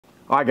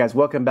Alright guys,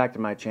 welcome back to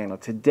my channel.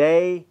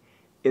 Today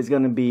is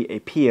going to be a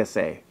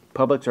PSA,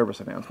 public service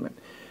announcement.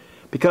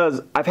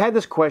 Because I've had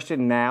this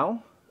question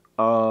now,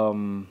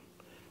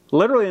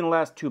 literally in the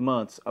last 2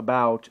 months,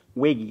 about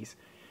Wiggies.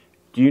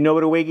 Do you know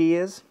what a Wiggy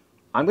is?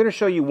 I'm going to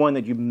show you one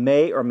that you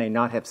may or may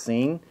not have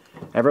seen.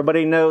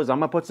 Everybody knows. I'm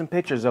going to put some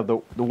pictures of the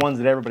ones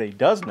that everybody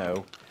does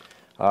know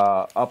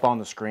up on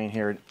the screen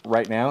here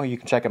right now. You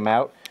can check them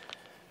out.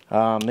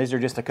 These are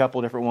just a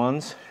couple different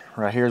ones.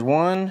 Right here's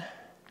one.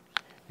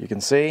 You can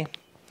see.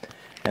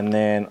 And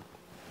then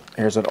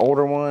here's an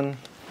older one.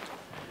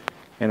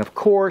 And of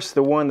course,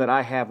 the one that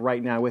I have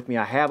right now with me,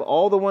 I have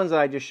all the ones that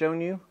I just shown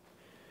you.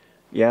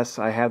 Yes,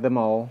 I have them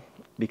all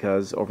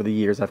because over the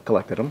years I've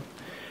collected them.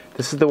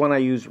 This is the one I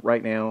use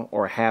right now,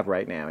 or have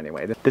right now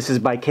anyway. This is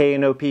by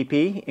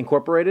K&OPP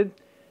Incorporated.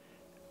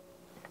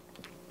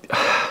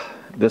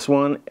 This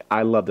one,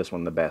 I love this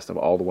one the best of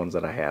all the ones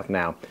that I have.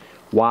 Now,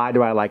 why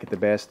do I like it the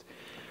best?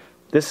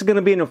 This is going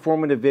to be an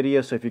informative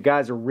video, so if you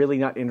guys are really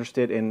not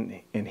interested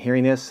in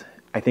hearing this,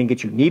 I think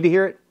that you need to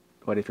hear it.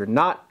 But if you're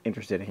not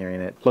interested in hearing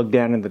it, look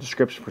down in the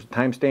description for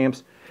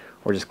timestamps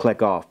or just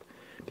click off.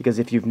 Because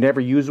if you've never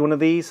used one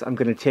of these, I'm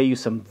going to tell you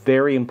some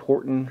very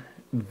important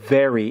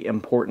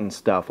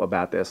stuff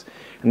about this.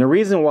 And the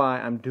reason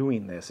why I'm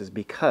doing this is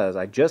because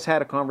I just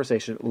had a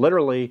conversation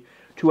literally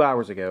 2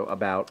 hours ago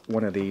about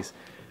one of these.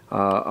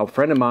 A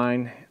friend of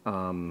mine,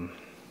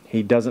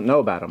 he doesn't know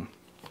about them.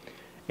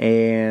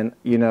 And,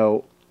 you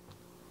know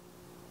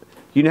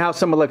how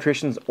some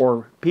electricians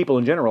or people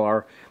in general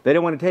are, they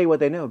don't want to tell you what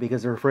they know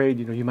because they're afraid,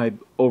 you might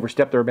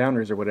overstep their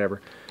boundaries or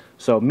whatever.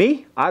 So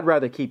me, I'd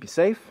rather keep you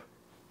safe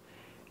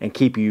and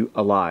keep you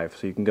alive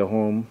so you can go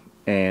home.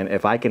 And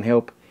if I can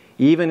help,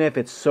 even if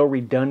it's so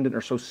redundant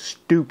or so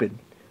stupid,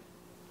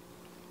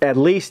 at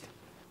least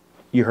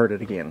you heard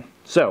it again.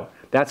 So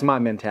that's my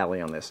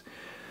mentality on this.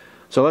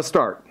 So let's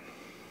start.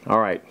 All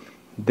right,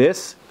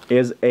 this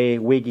is a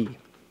Wiggy.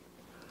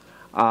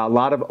 A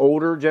lot of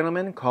older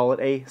gentlemen call it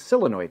a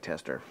solenoid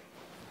tester.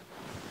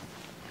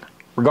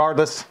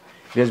 Regardless,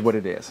 it is what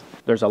it is.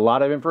 There's a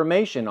lot of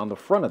information on the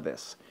front of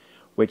this,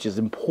 which is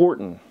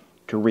important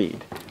to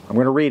read. I'm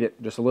going to read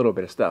it, just a little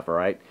bit of stuff, all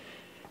right?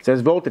 It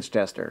says voltage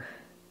tester.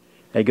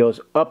 It goes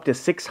up to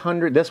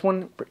 600. This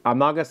one, I'm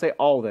not going to say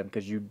all of them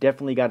because you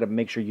definitely got to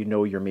make sure you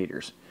know your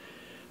meters.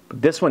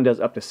 But this one does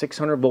up to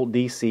 600 volt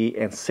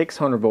DC and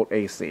 600 volt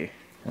AC.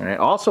 All right.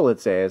 Also, it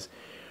says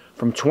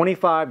from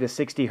 25 to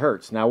 60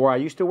 hertz. Now, where I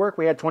used to work,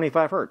 we had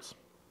 25 hertz.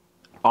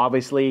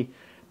 Obviously,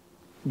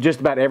 just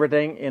about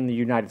everything in the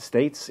United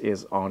States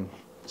is on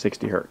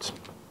 60 hertz.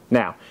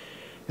 Now,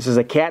 this is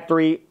a Cat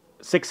 3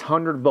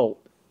 600 volt.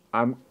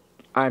 I'm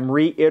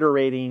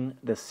reiterating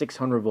the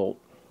 600 volt.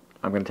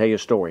 I'm going to tell you a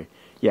story.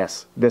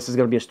 Yes, this is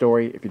going to be a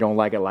story. If you don't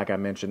like it, like I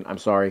mentioned, I'm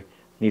sorry. It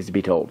needs to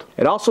be told.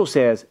 It also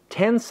says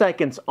 10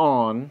 seconds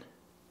on,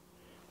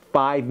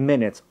 5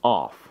 minutes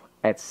off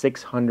at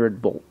 600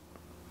 volt.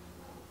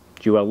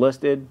 GL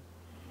listed,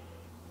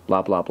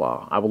 blah, blah,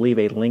 blah. I will leave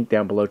a link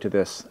down below to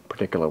this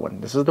particular one.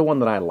 This is the one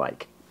that I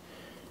like.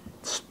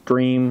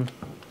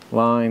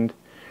 Streamlined,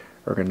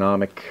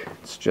 ergonomic.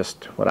 It's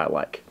just what I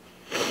like.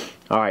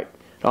 All right.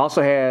 It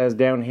also has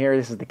down here,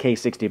 this is the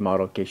K60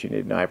 model, in case you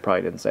didn't know. I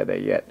probably didn't say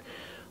that yet.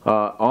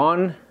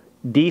 On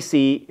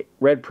DC,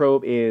 red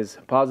probe is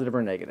positive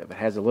or negative. It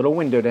has a little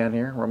window down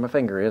here where my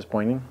finger is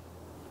pointing.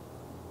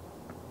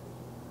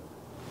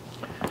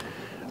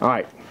 All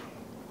right.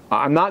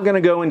 I'm not going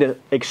to go into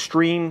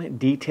extreme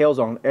details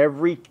on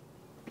every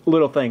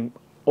little thing,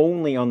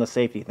 only on the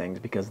safety things,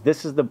 because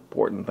this is the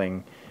important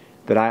thing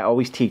that I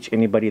always teach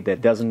anybody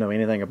that doesn't know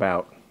anything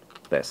about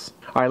this.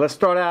 All right, let's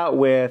start out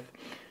with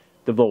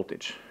the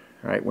voltage.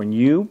 All right, when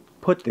you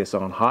put this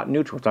on hot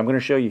neutral, which I'm going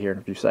to show you here in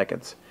a few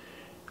seconds,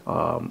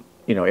 it'll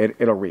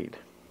read.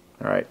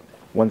 All right,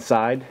 one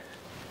side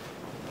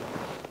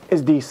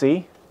is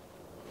DC,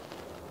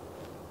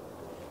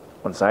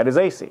 one side is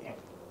AC.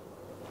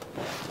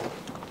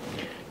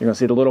 You're going to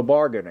see the little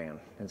bar go down.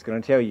 It's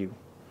going to tell you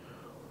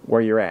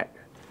where you're at.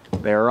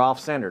 They're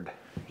off-centered.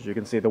 As you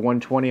can see, the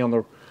 120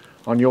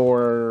 on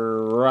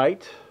your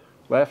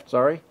left,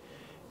 sorry,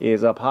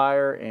 is up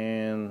higher,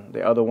 and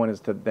the other one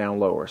is down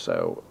lower.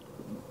 So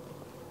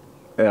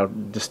it'll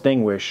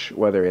distinguish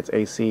whether it's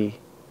AC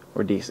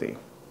or DC.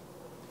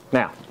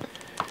 Now,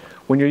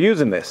 when you're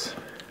using this,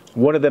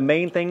 one of the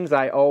main things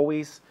I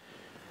always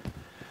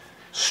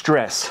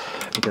stress,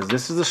 because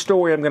this is a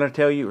story I'm going to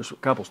tell you, or a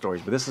couple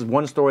stories, but this is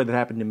one story that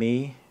happened to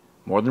me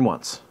more than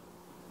once.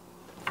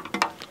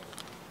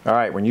 All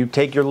right, when you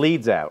take your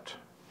leads out,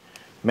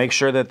 make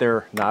sure that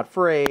they're not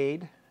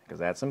frayed, because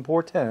that's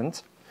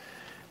important.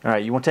 All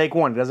right, you want to take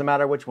one. It doesn't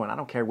matter which one. I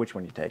don't care which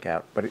one you take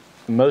out, but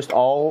most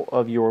all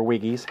of your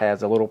Wiggies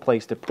has a little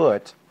place to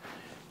put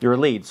your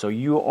lead, so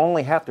you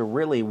only have to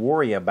really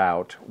worry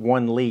about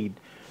one lead,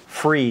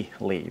 free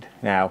lead.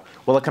 Now,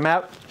 will it come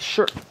out?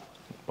 Sure.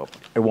 Well,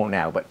 it won't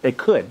now, but it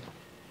could.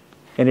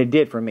 And it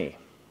did for me.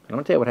 I'm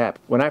going to tell you what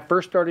happened. When I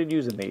first started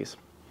using these,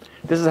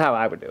 this is how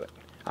I would do it.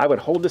 I would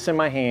hold this in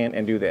my hand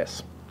and do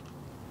this.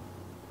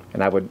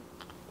 And I would,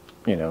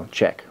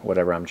 check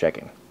whatever I'm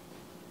checking.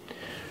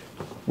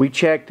 We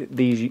checked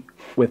these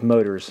with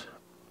motors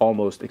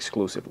almost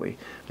exclusively.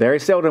 Very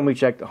seldom we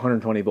checked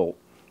 120 volt,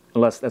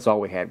 unless that's all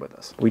we had with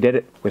us. We did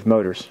it with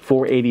motors,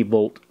 480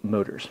 volt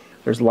motors.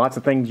 There's lots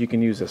of things you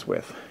can use this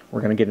with.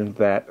 We're going to get into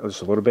that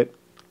just a little bit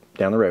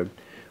down the road.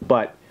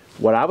 But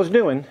what I was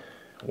doing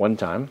one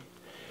time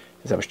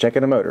is I was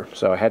checking a motor.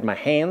 So I had my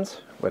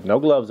hands with no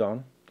gloves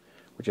on,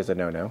 which is a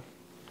no-no,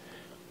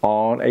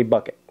 on a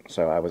bucket.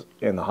 So I was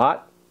in the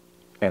hot,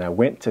 and I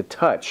went to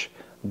touch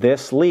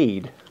this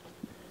lead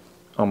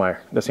on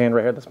this hand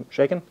right here that's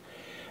shaking,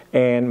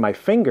 and my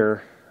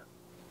finger,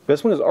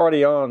 this one is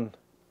already on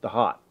the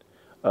hot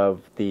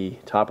of the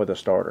top of the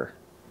starter.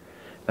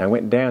 And I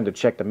went down to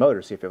check the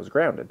motor, see if it was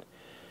grounded.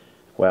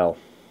 Well,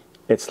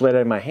 it slid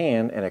out of my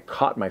hand and it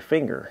caught my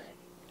finger,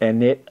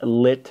 and it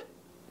lit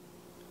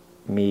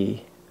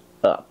me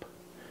up.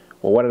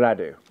 Well, what did I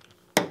do?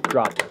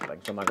 Drop this thing.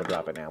 So I'm not going to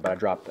drop it now, but I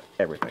dropped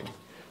everything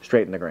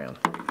straight in the ground.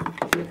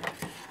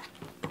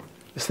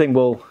 This thing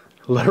will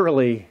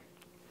literally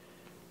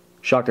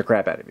shock the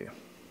crap out of you.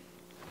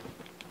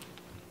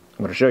 I'm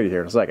going to show you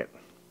here in a second.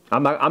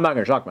 I'm not going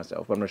to shock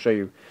myself, but I'm going to show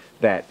you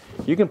that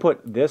you can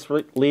put this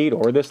lead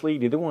or this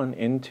lead, either one,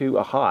 into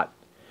a hot,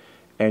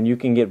 and you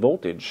can get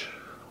voltage.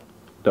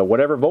 So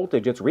whatever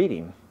voltage it's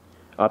reading,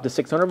 up to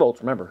 600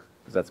 volts, remember,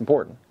 because that's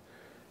important.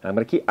 And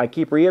I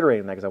keep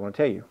reiterating that because I want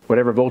to tell you,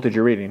 whatever voltage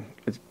you're reading,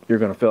 you're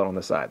going to feel it on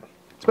this side,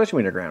 especially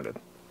when you're grounded.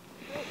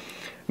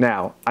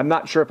 Now, I'm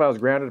not sure if I was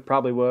grounded. It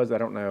probably was. I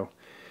don't know.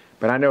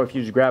 But I know if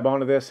you just grab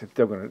onto this, it's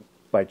still going to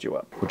light you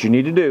up. What you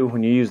need to do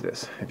when you use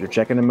this, if you're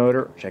checking a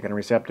motor, checking a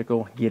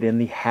receptacle, get in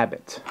the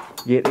habit.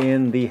 Get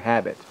in the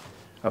habit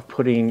of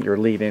putting your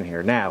lead in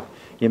here. Now,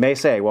 you may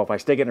say, well, if I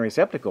stick it in a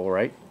receptacle,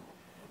 right,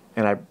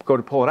 and I go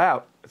to pull it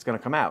out, it's going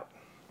to come out.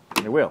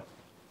 And it will.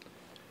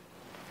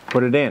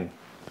 Put it in.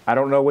 I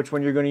don't know which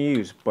one you're going to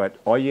use, but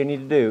all you need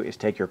to do is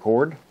take your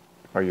cord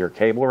or your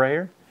cable right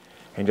here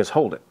and just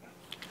hold it.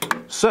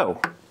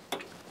 So,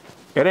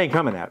 it ain't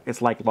coming out.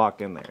 It's like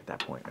locked in there at that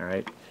point, all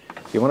right?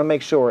 You want to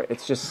make sure,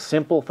 it's just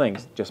simple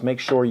things. Just make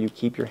sure you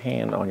keep your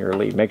hand on your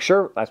lead. Make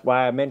sure, that's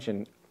why I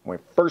mentioned when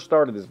we first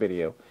started this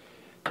video,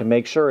 to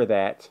make sure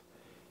that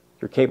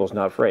your cable's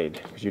not frayed,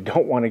 because you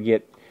don't want to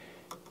get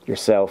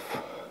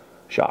yourself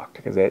shocked,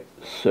 because it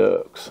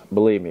sucks.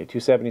 Believe me,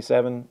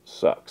 277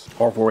 sucks.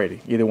 Or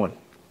 480, either one.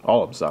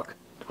 All of them suck.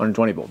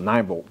 120 volt,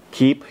 9 volt.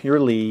 Keep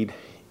your lead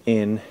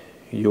in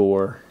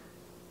your,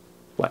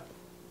 what?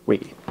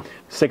 Wiggy.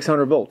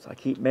 600 volts, I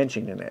keep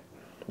mentioning it.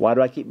 Why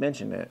do I keep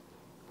mentioning it?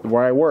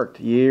 Where I worked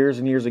years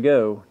and years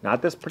ago,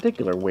 not this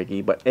particular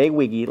Wiggy, but a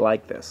Wiggy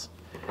like this.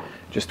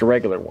 Just a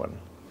regular one.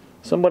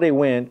 Somebody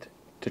went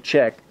to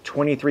check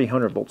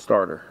 2300 volt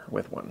starter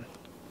with one.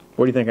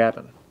 What do you think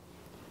happened?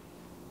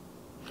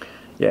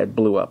 Yeah, it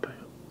blew up.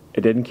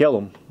 It didn't kill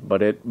them,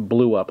 but it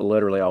blew up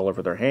literally all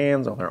over their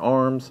hands, on their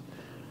arms.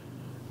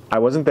 I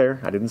wasn't there,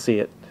 I didn't see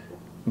it,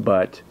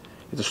 but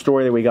it's a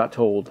story that we got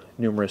told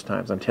numerous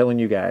times. I'm telling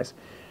you guys,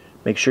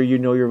 make sure you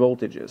know your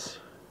voltages,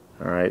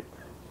 all right?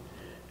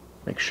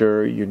 Make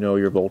sure you know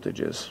your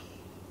voltages.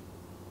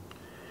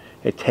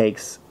 It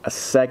takes a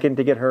second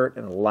to get hurt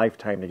and a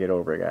lifetime to get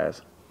over it,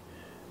 guys.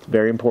 It's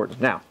very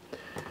important. Now,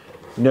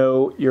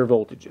 know your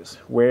voltages.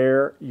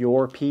 Wear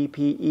your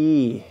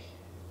PPE,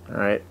 all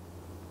right?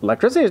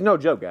 Electricity is no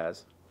joke,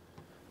 guys,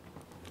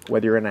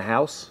 whether you're in a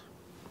house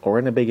or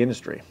in a big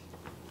industry.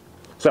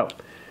 So,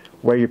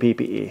 wear your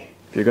PPE.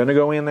 If you're going to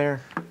go in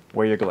there,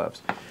 wear your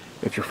gloves.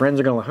 If your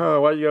friends are going,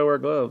 oh, why do you gotta wear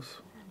gloves?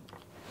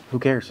 Who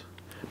cares?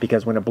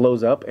 Because when it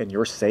blows up and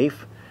you're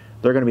safe,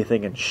 they're going to be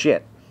thinking,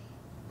 shit,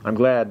 I'm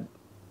glad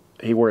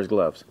he wears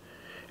gloves.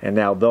 And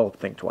now they'll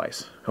think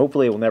twice.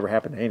 Hopefully it will never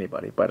happen to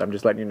anybody, but I'm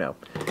just letting you know.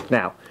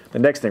 Now, the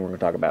next thing we're going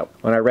to talk about,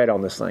 when I read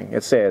on this thing,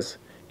 it says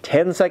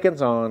 10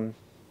 seconds on,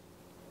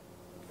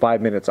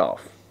 5 minutes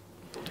off.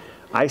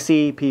 I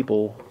see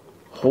people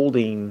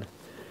holding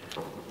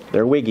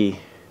their Wiggy.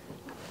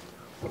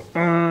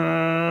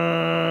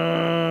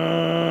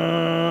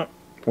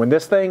 When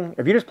this thing,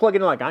 if you just plug it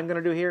in like I'm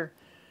going to do here,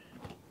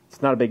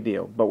 it's not a big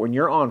deal. But when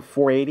you're on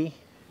 480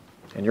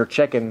 and you're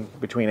checking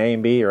between A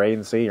and B or A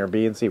and C or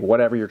B and C,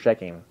 whatever you're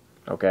checking,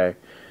 okay?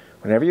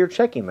 Whenever you're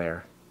checking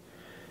there,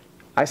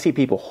 I see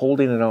people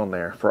holding it on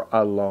there for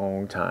a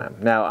long time.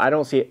 Now, I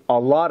don't see a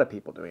lot of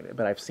people doing it,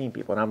 but I've seen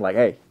people, and I'm like,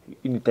 hey,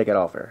 you need to take it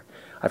off there.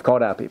 I've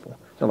called out people.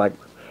 They're like,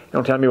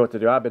 don't tell me what to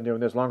do. I've been doing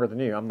this longer than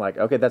you. I'm like,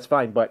 okay, that's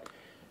fine, but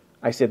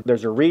I said,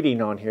 there's a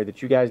reading on here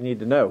that you guys need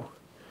to know.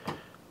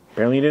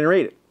 Apparently you didn't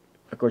read it.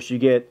 Of course, you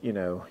get,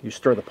 you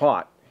stir the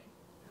pot.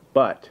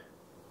 But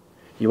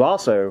you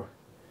also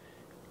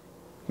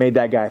made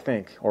that guy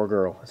think, or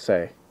girl,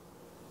 say,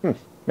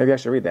 maybe I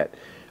should read that.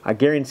 I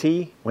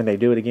guarantee when they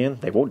do it again,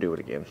 they won't do it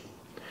again.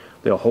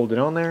 They'll hold it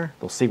on there,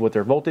 they'll see what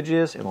their voltage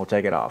is, and they'll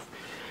take it off.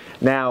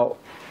 Now,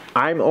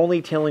 I'm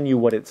only telling you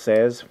what it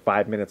says,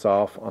 5 minutes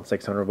off on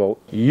 600 volt.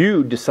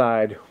 You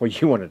decide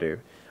what you want to do.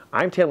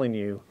 I'm telling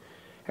you,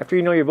 after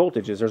you know your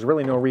voltages, there's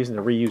really no reason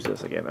to reuse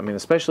this again. I mean,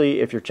 especially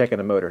if you're checking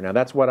a motor. Now,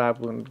 that's what I'm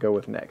going to go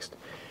with next.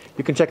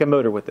 You can check a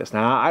motor with this.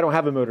 Now, I don't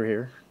have a motor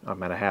here.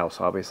 I'm at a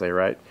house, obviously,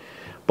 right?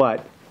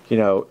 But, you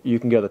know, you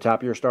can go to the top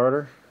of your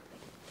starter,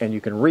 and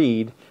you can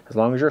read, as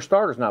long as your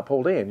starter's not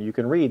pulled in, you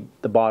can read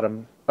the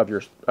bottom of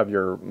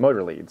your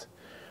motor leads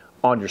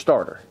on your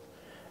starter.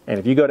 And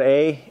if you go to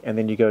A, and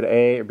then you go to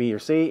A or B or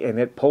C, and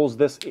it pulls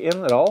this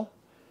in at all,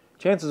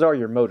 chances are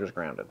your motor's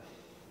grounded.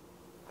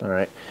 All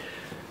right.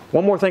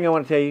 One more thing I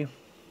want to tell you,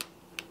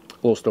 a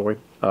little story.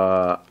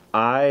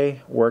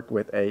 I worked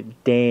with a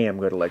damn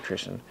good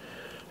electrician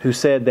who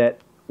said that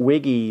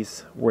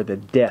Wiggies were the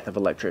death of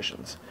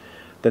electricians,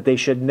 that they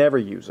should never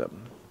use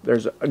them.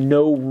 There's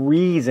no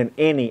reason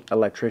any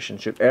electrician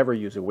should ever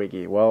use a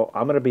Wiggy. Well,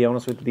 I'm going to be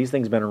honest with you, these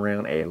things have been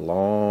around a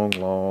long,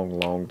 long,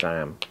 long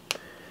time.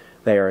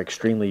 They are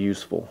extremely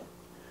useful.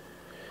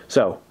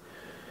 So,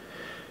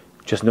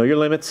 just know your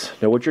limits,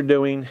 know what you're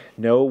doing,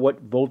 know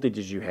what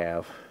voltages you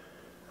have.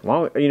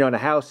 You know, in a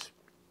house,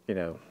 you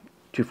know,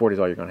 240 is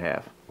all you're going to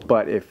have.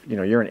 But if, you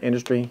know, you're in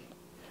industry,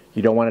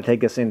 you don't want to take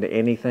this into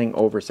anything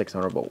over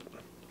 600 volt.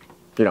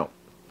 You don't.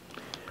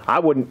 I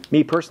wouldn't,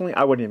 me personally,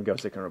 I wouldn't even go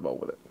 600 volt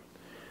with it.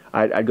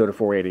 I'd go to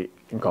 480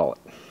 and call it.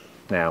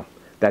 Now,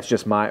 that's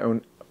just my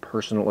own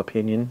personal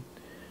opinion.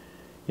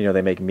 You know,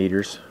 they make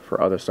meters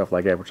for other stuff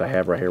like that, which I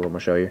have right here, what I'm going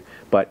to show you.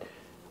 But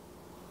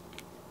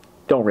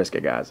don't risk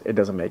it, guys. It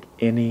doesn't make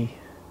any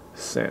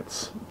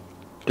sense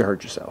to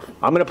hurt yourself.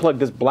 I'm going to plug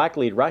this black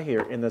lead right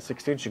here in this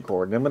extension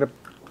cord, and I'm going to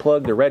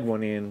plug the red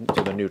one in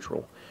to the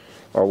neutral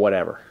or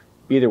whatever.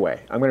 Either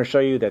way, I'm going to show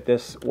you that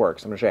this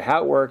works. I'm going to show you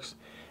how it works,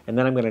 and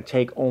then I'm going to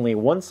take only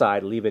one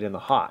side, leave it in the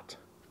hot.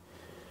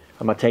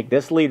 I'm going to take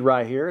this lead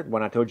right here,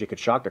 when I told you it could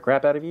shock the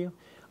crap out of you.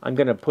 I'm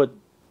going to put,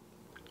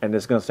 and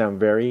this is going to sound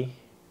very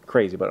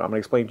crazy, but I'm going to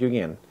explain to you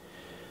again.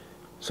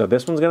 So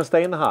this one's going to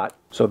stay in the hot.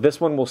 So this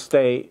one will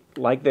stay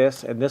like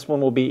this, and this one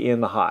will be in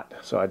the hot.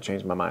 So I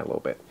changed my mind a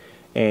little bit.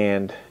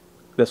 And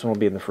this one will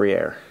be in the free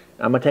air.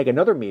 I'm going to take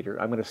another meter.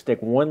 I'm going to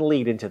stick one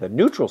lead into the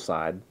neutral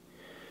side,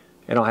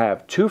 and I'll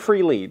have two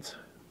free leads.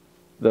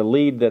 The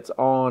lead that's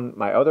on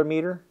my other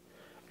meter,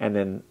 and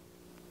then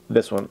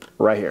this one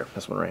right here.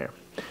 This one right here.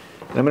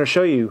 And I'm going to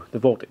show you the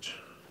voltage.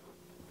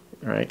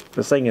 All right.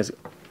 This thing is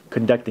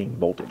conducting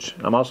voltage.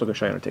 I'm also going to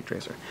show you on a tick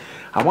tracer.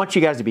 I want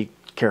you guys to be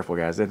careful,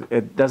 guys.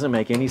 It doesn't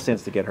make any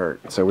sense to get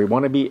hurt. So we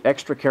want to be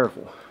extra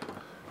careful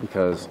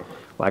because,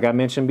 like I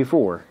mentioned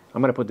before,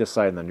 I'm going to put this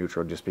side in the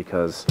neutral just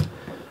because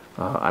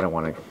I don't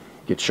want to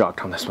get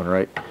shocked on this one,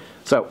 right?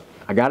 So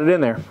I got it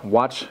in there.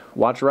 Watch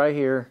right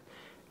here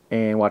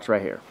and watch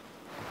right here.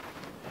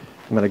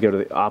 I'm going to go to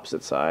the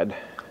opposite side.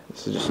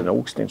 This is just an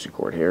old extension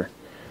cord here.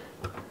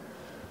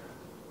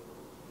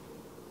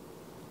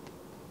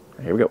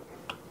 Here we go.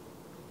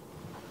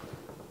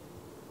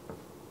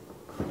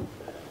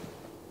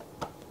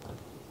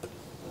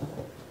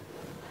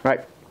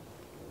 Right.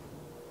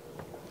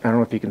 I don't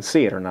know if you can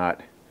see it or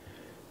not,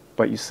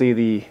 but you see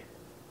the,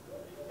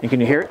 and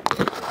can you hear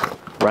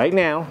it? Right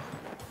now,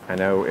 I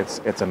know it's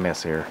a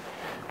mess here,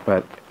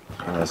 but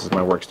this is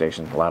my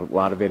workstation. A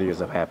lot of videos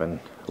have happened,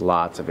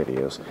 lots of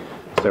videos.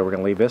 So we're going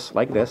to leave this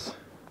like this,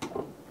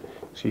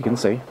 so you can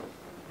see.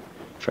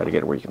 Try to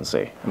get it where you can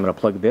see. I'm going to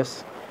plug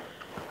this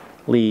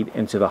lead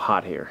into the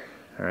hot here,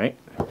 all right?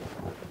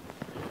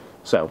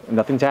 So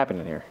nothing's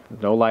happening here.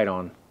 No light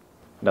on,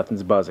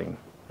 nothing's buzzing,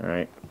 all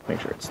right?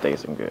 Make sure it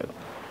stays in good.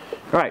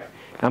 All right,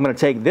 I'm going to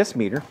take this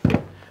meter,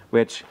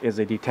 which is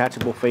a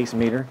detachable face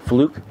meter.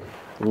 Fluke,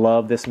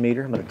 love this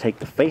meter. I'm going to take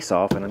the face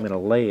off and I'm going to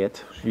lay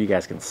it so you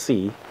guys can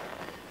see.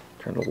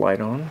 Turn the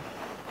light on.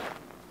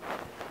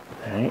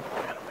 All right,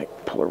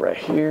 pull it right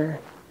here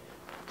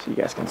so you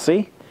guys can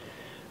see.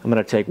 I'm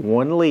going to take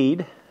one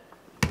lead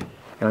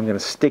and I'm going to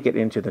stick it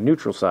into the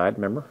neutral side,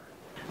 remember?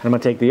 And I'm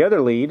going to take the other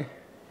lead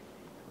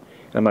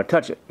and I'm going to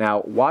touch it.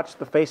 Now watch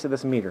the face of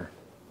this meter.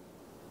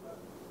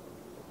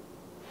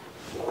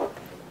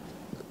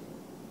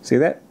 See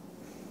that?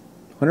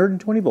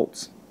 120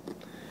 volts.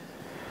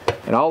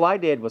 And all I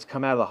did was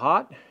come out of the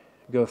hot,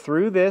 go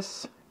through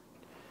this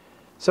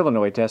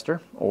solenoid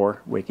tester,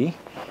 or Wiggy,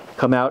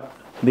 come out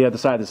the other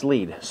side of this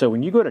lead. So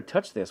when you go to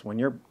touch this, when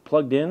you're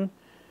plugged in,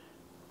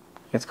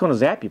 it's going to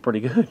zap you pretty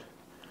good.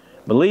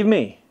 Believe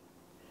me,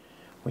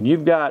 when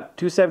you've got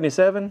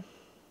 277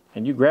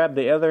 and you grab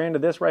the other end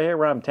of this right here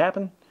where I'm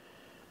tapping,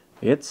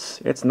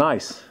 it's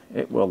nice.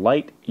 It will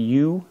light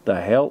you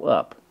the hell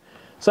up.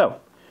 So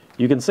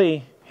you can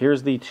see,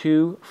 here's the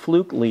two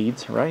Fluke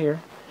leads right here.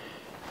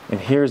 And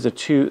here's the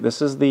two,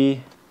 this is the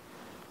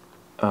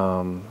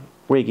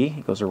Wiggy.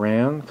 It goes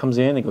around, comes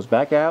in, it goes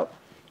back out,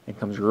 and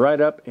comes right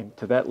up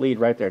into that lead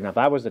right there. Now if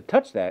I was to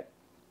touch that,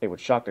 it would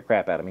shock the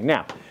crap out of me.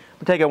 Now, I'm going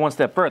to take it one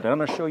step further. I'm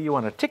going to show you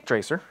on a tick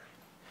tracer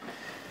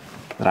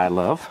that I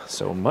love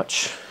so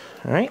much.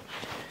 All right.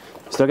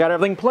 Still got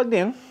everything plugged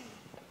in.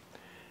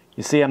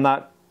 You see I'm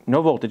not,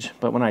 no voltage,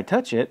 but when I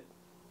touch it,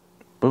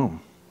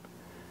 boom.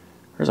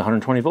 There's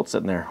 120 volts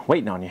sitting there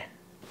waiting on you.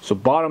 So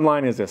bottom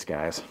line is this,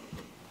 guys.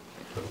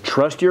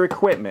 Trust your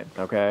equipment,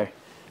 okay?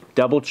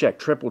 Double check,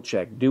 triple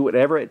check, do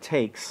whatever it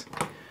takes.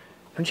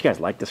 Don't you guys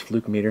like this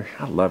Fluke meter?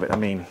 I love it. I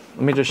mean,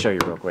 let me just show you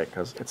real quick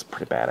because it's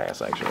pretty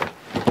badass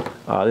actually.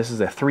 This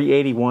is a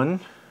 381.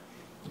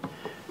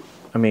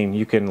 I mean,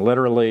 you can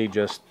literally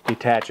just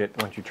detach it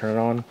once you turn it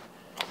on.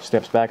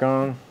 Steps back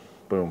on,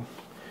 boom.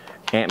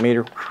 Amp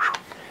meter.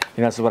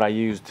 And that's what I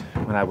used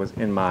when I was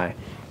in my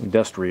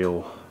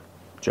industrial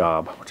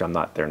job, which I'm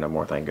not there no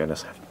more, thank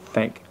goodness.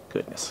 Thank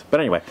goodness. But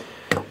anyway,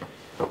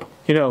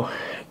 you know,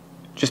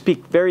 just be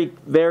very,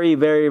 very,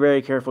 very,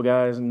 very careful,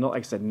 guys. And like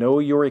I said, know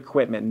your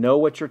equipment. Know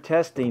what you're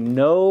testing.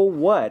 Know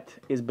what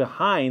is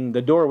behind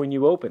the door when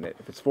you open it.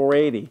 If it's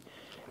 480,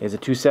 is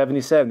it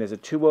 277? Is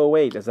it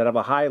 208? Does that have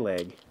a high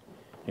leg?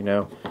 You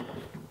know,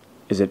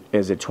 is it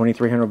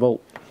 2300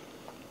 volt?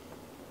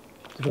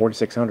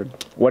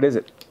 4600? What is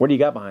it? What do you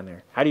got behind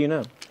there? How do you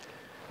know?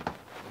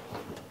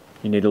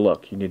 You need to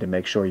look. You need to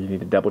make sure. You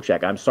need to double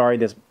check. I'm sorry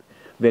this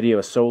video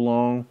is so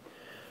long,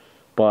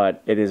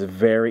 but it is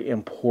very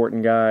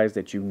important, guys,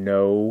 that you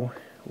know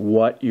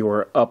what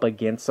you're up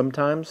against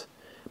sometimes,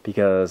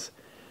 because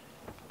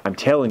I'm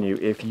telling you,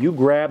 if you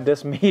grab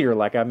this meter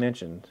like I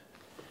mentioned,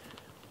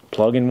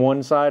 plug in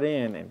one side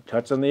in and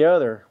touch on the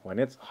other, when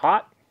it's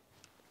hot,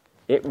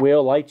 it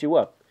will light you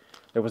up.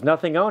 There was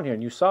nothing on here,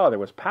 and you saw there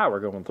was power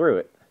going through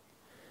it.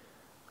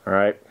 All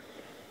right?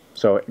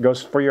 So it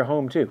goes for your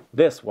home, too.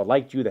 This will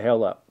light you the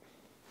hell up.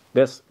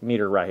 This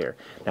meter right here.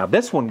 Now,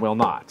 this one will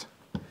not.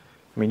 I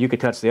mean, you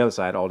could touch the other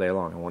side all day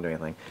long. It won't do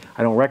anything.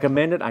 I don't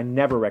recommend it. I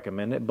never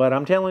recommend it. But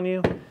I'm telling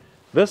you,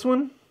 this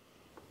one,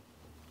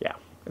 yeah,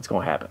 it's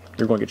going to happen.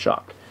 You're going to get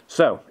shocked.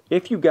 So,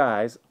 if you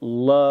guys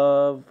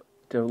love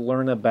to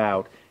learn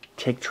about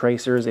tick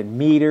tracers and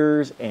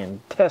meters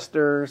and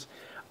testers,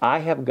 I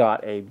have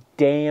got a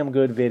damn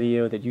good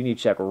video that you need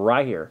to check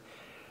right here.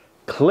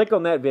 Click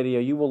on that video.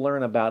 You will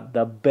learn about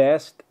the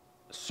best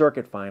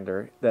circuit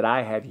finder that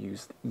I have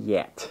used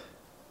yet.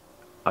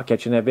 I'll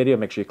catch you in that video.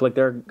 Make sure you click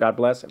there. God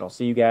bless, and I'll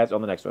see you guys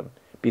on the next one.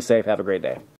 Be safe. Have a great day.